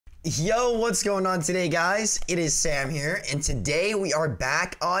Yo, what's going on today, guys? It is Sam here, and today we are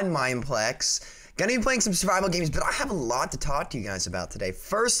back on Mineplex. Gonna be playing some survival games, but I have a lot to talk to you guys about today.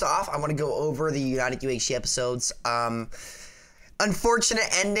 First off, I want to go over the United UHC episodes. Unfortunate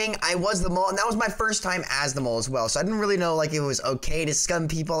ending. I was the mole, and that was my first time as the mole as well, so I didn't really know like it was okay to scum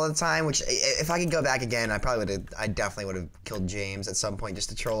people all the time, which if I could go back again, I definitely would have killed James at some point just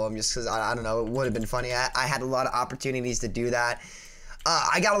to troll him, just because, I don't know, it would have been funny. I had a lot of opportunities to do that.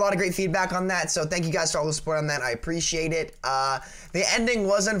 I got a lot of great feedback on that, so thank you guys for all the support on that. I appreciate it. The ending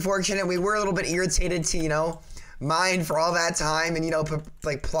was unfortunate. We were a little bit irritated to, mine for all that time and,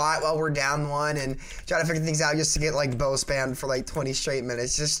 plot while we're down one and try to figure things out just to get, bow spammed for, 20 straight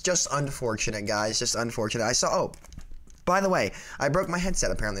minutes. Just unfortunate, guys. Just unfortunate. Oh, by the way, I broke my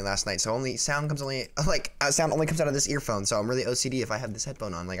headset apparently last night, so sound only comes out of this earphone, so I'm really OCD if I have this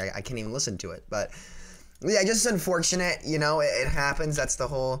headphone on. I can't even listen to it, but yeah, just unfortunate, it happens. That's the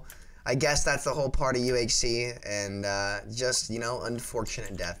whole, I guess that's the whole part of UHC, and just,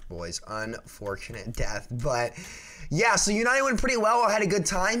 unfortunate death, boys. Unfortunate death. But yeah, so United went pretty well. I had a good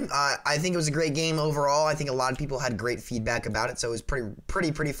time. I think it was a great game overall. I think a lot of people had great feedback about it, so it was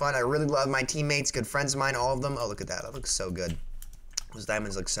pretty fun. I really love my teammates, good friends of mine, all of them. Oh, look at that. That looks so good. Those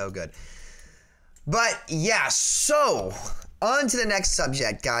diamonds look so good. But yeah, so on to the next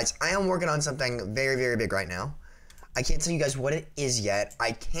subject, guys. I am working on something very big right now. I can't tell you guys what it is yet.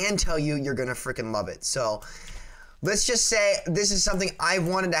 I can tell you you're gonna freaking love it. So let's just say this is something I've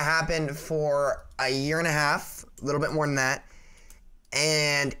wanted to happen for a year and a half, a little bit more than that.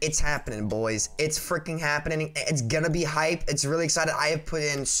 And it's happening, boys. It's freaking happening. It's gonna be hype. It's really excited. I have put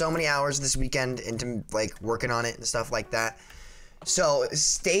in so many hours this weekend into working on it and stuff like that. So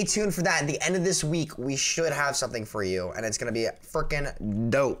stay tuned for that. At the end of this week, we should have something for you, and it's gonna be freaking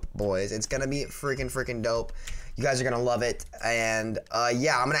dope, boys. It's gonna be freaking dope. You guys are gonna love it, and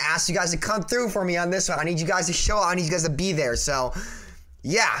yeah, I'm gonna ask you guys to come through for me on this one. I need you guys to show up. I need you guys to be there. So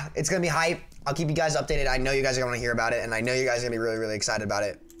yeah, it's gonna be hype. I'll keep you guys updated. I know you guys are gonna hear about it, and I know you guys are gonna be really excited about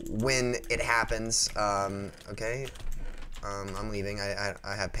it when it happens. Okay, I'm leaving.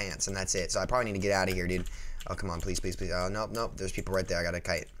 I have pants, and that's it. So I probably need to get out of here, dude. Oh, come on, please. Oh, nope. There's people right there. I got a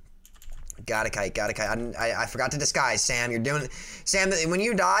kite. Got a kite. I forgot to disguise, Sam. Sam, when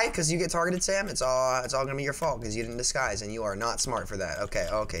you die, because you get targeted, Sam, it's all gonna be your fault, because you didn't disguise, and you are not smart for that.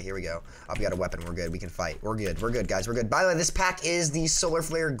 Okay, here we go. Oh, we got a weapon. We're good. We can fight. We're good, guys. We're good. By the way, this pack is the Solar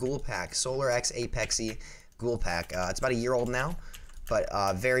Flare Ghoul Pack. Solar X Apexy Ghoul Pack. It's about a year old now, but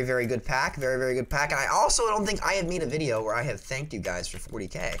very good pack. Very good pack. And I also don't think I have made a video where I have thanked you guys for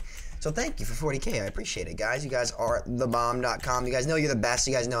 40K. So thank you for 40K. I appreciate it, guys. You guys are thebomb.com. You guys know you're the best.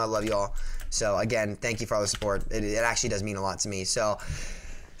 You guys know I love you all. So again, thank you for all the support. It actually does mean a lot to me. So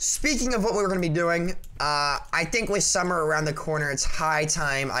speaking of what we're going to be doing, I think with summer around the corner, it's high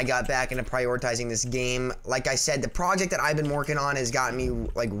time I got back into prioritizing this game. Like I said, the project that I've been working on has gotten me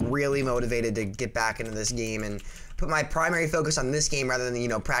really motivated to get back into this game and put my primary focus on this game rather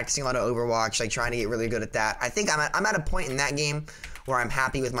than, practicing a lot of Overwatch, trying to get really good at that. I think I'm at a point in that game where I'm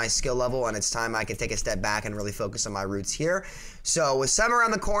happy with my skill level, and it's time I can take a step back and really focus on my roots here. So with summer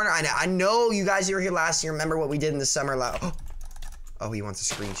around the corner, I know you guys who were here last year remember what we did in the summer. Oh, he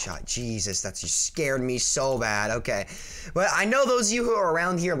wants a screenshot. Jesus, that just scared me so bad. Okay. But I know those of you who were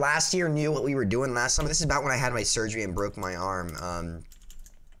around here last year knew what we were doing last summer. This is about when I had my surgery and broke my arm.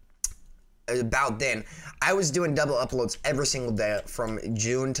 About then, I was doing double uploads every single day from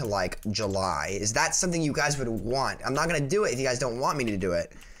June to July. Is that something you guys would want? I'm not gonna do it if you guys don't want me to do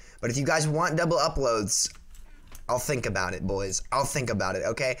it, but if you guys want double uploads, I'll think about it, boys. I'll think about it.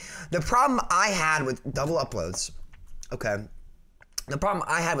 Okay. The problem I had with double uploads,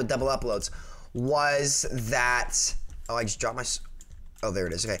 was that, oh, I just dropped my. Oh, there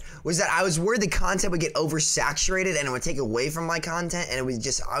it is. Okay. Was that I was worried the content would get oversaturated and it would take away from my content, and I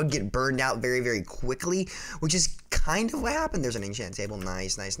would get burned out very quickly, which is kind of what happened. There's an enchant table.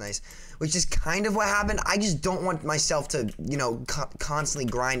 Nice. Which is kind of what happened. I just don't want myself to, constantly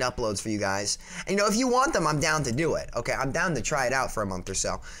grind uploads for you guys. And, if you want them, I'm down to do it. Okay. I'm down to try it out for a month or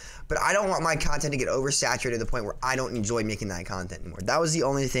so. But I don't want my content to get oversaturated to the point where I don't enjoy making that content anymore. That was the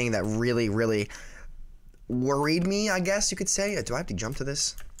only thing that really worried me, I guess you could say. Do I have to jump to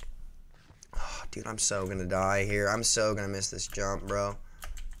this? Oh, dude, I'm so gonna die here. I'm so gonna miss this jump, bro.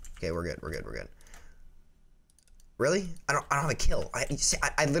 Okay, we're good. Really? I don't have a kill. I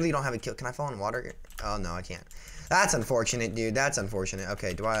literally don't have a kill. Can I fall in water? Oh no, I can't. That's unfortunate, dude. That's unfortunate.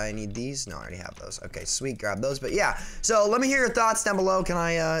 Okay, do I need these? No, I already have those. Okay, sweet, grab those. But yeah, so let me hear your thoughts down below. Can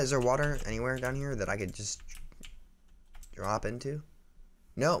I, is there water anywhere down here that I could just drop into?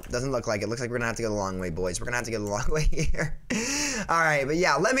 No, doesn't look like it. Looks like we're gonna have to go the long way, boys. We're gonna have to go the long way here. Alright, but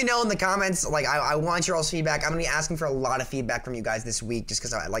yeah, let me know in the comments. Like, I want your all's feedback. I'm gonna be asking for a lot of feedback from you guys this week, just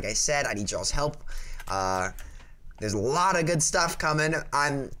because, like I said, I need your all's help. There's a lot of good stuff coming.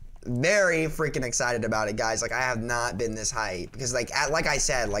 I'm very freaking excited about it, guys. Like, I have not been this hyped, because, like I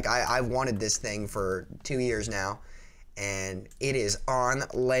said, like, I've wanted this thing for 2 years now. And it is on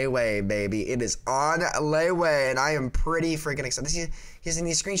layaway, baby. It is on layaway, and I am pretty freaking excited. He doesn't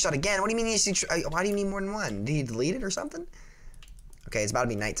need a screenshot again. What do you mean? Why do you need more than one? Did he delete it or something? Okay, it's about to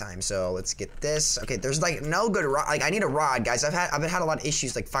be nighttime, so let's get this. Okay, there's like no good rod. Like, I need a rod, guys. I've had a lot of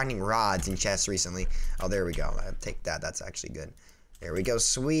issues like finding rods in chests recently. Oh, there we go. I'll take that. That's actually good. There we go.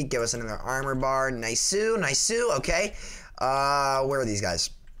 Sweet. Give us another armor bar. Nice-oo. Nice-oo. Okay. Where are these guys?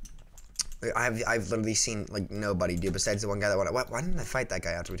 I've literally seen like nobody, dude, besides the one guy that wanted. Why didn't I fight that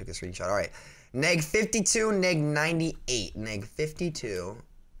guy after we took a screenshot? All right, neg 52, neg 98, neg 52.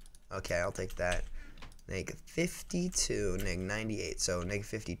 Okay, I'll take that. Neg 52, neg 98. So neg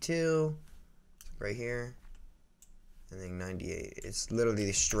 52, right here, and neg 98. It's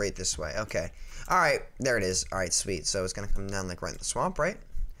literally straight this way. Okay. All right, there it is. All right, sweet. So it's gonna come down like right in the swamp, right?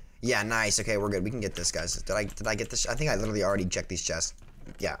 Yeah, nice. Okay, we're good. We can get this, guys. Did I get this? I think I literally already checked these chests.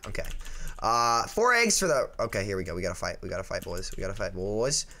 Yeah. Okay. 4 eggs for the. Okay, here we go. We gotta fight. We gotta fight, boys. We gotta fight,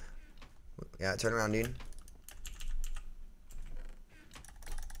 boys. Yeah, turn around, dude.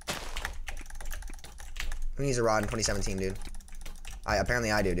 Who needs a rod in 2017, dude?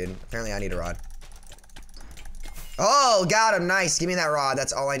 Apparently I do, dude. Apparently I need a rod. Oh, got him. Nice. Give me that rod.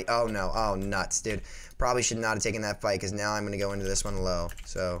 That's all I need. Oh, no. Oh, nuts, dude. Probably should not have taken that fight, because now I'm gonna go into this one low.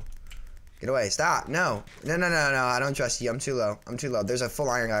 So, get away. Stop. No. No, no, no, no. I don't trust you. I'm too low. I'm too low. There's a full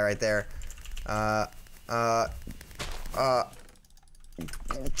iron guy right there. Bye!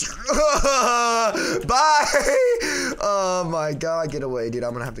 Oh my god, get away, dude.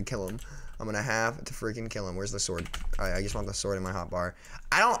 I'm gonna have to kill him. I'm gonna have to freaking kill him. Where's the sword? Alright, I just want the sword in my hotbar.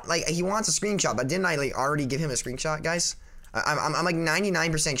 I don't, like, he wants a screenshot, but didn't I, like, already give him a screenshot, guys? I'm like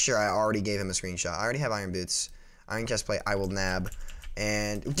 99% sure I already gave him a screenshot. I already have iron boots. Iron chest plate, I will nab.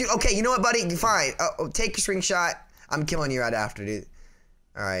 And, dude, okay, you know what, buddy? Fine. Take a screenshot. I'm killing you right after, dude.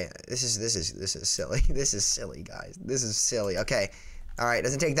 Alright, this is silly. This is silly, guys. This is silly. Okay. Alright,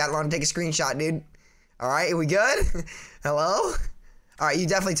 doesn't take that long to take a screenshot, dude. Alright, are we good? Hello? Alright, you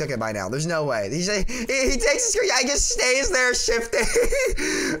definitely took it by now. There's no way. He takes a screenshot. I just stays there shifting.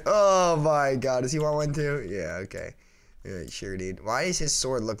 Oh my god. Does he want one too? Yeah, okay. Yeah, sure, dude. Why does his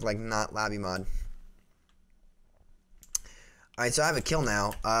sword look like not Labby mod? Alright, so I have a kill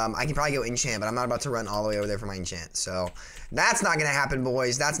now. I can probably go enchant, but I'm not about to run all the way over there for my enchant. So, that's not gonna happen,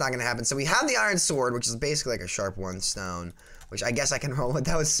 boys. That's not gonna happen. So, we have the iron sword, which is basically like a sharp 1 stone, which I guess I can roll with.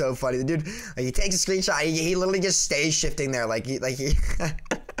 That was so funny. The dude, like, he takes a screenshot. He literally just stays shifting there. Like, like,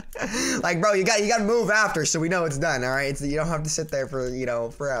 bro, you gotta move after so we know it's done, alright? So, you don't have to sit there for, you know,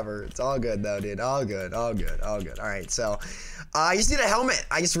 forever. It's all good, though, dude. All good, all good, all good. Alright, so, I just need a helmet.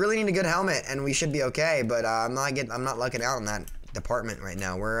 I just really need a good helmet, and we should be okay. But I'm not lucking out in that department right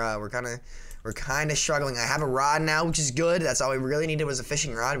now. We're kind of struggling. I have a rod now, which is good. That's all we really needed was a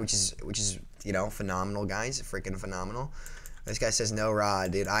fishing rod, which is you know, phenomenal, guys. Freaking phenomenal. This guy says no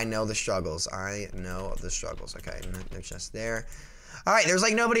rod, dude. I know the struggles. I know the struggles. Okay, no chest there. All right, there's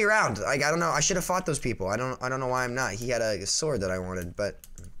like nobody around. Like, I don't know. I should have fought those people. I don't know why I'm not. He had a sword that I wanted, but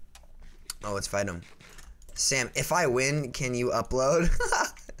oh, let's fight him. Sam, if I win, can you upload?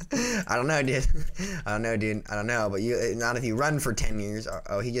 I don't know, dude. I don't know, dude. I don't know, but not if you run for 10 years.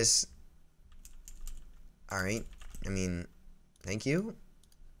 Oh, he just. All right. I mean, thank you.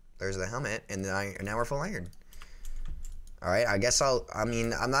 There's the helmet, and now we're full iron. All right. I guess I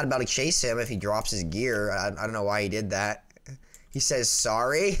mean, I'm not about to chase him if he drops his gear. I don't know why he did that. He says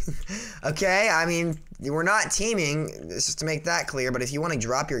sorry. Okay. I mean, we're not teaming. Just to make that clear. But if you want to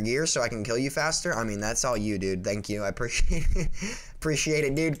drop your gear so I can kill you faster, I mean, that's all you, dude. Thank you. I appreciate it. Appreciate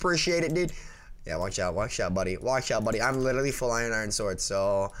it, dude. Appreciate it, dude. Yeah. Watch out, buddy. Watch out, buddy. I'm literally full iron sword.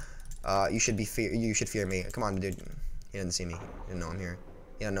 So, you should fear me. Come on, dude. He didn't see me. He didn't know I'm here.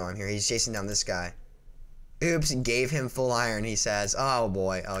 He don't know I'm here. He's chasing down this guy. Oops, gave him full iron, he says. Oh,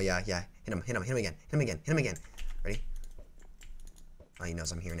 boy. Oh, yeah. Hit him again. Hit him again. Ready? Oh, he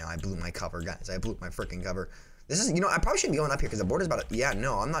knows I'm here now. I blew my cover, guys. I blew my freaking cover. This is, you know, I probably shouldn't be going up here because the border's about to, yeah,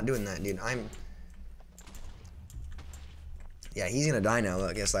 no, I'm not doing that, dude. Yeah, he's gonna die now,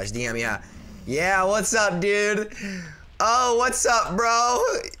 look, /DM, yeah. Yeah, what's up, dude? Oh, what's up, bro?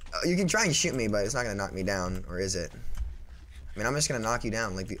 You can try and shoot me, but it's not gonna knock me down, or is it? I mean, I'm just gonna knock you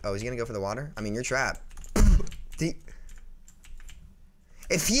down. Like, oh, is he gonna go for the water? I mean, you're trapped.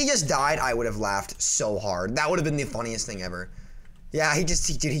 If he just died, I would have laughed so hard. That would have been the funniest thing ever. Yeah,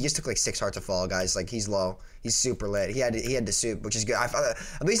 dude, he just took like 6 hearts of fall, guys. Like, he's low. He's super lit. He had the soup, which is good.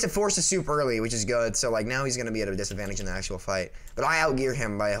 At least it forced the soup early, which is good. So like now he's gonna be at a disadvantage in the actual fight. But I outgear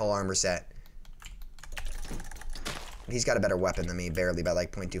him by a whole armor set. He's got a better weapon than me, barely by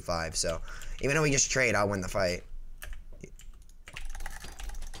like 0.25. So even though we just trade, I'll win the fight.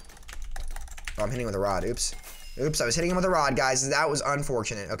 Oh, I'm hitting with a rod. Oops. Oops, I was hitting him with a rod, guys. That was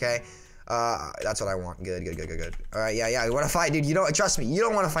unfortunate, okay? That's what I want. Good. Alright, yeah. You want to fight, dude? You don't, trust me, you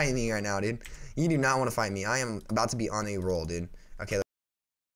don't want to fight me right now, dude. You do not want to fight me. I am about to be on a roll, dude.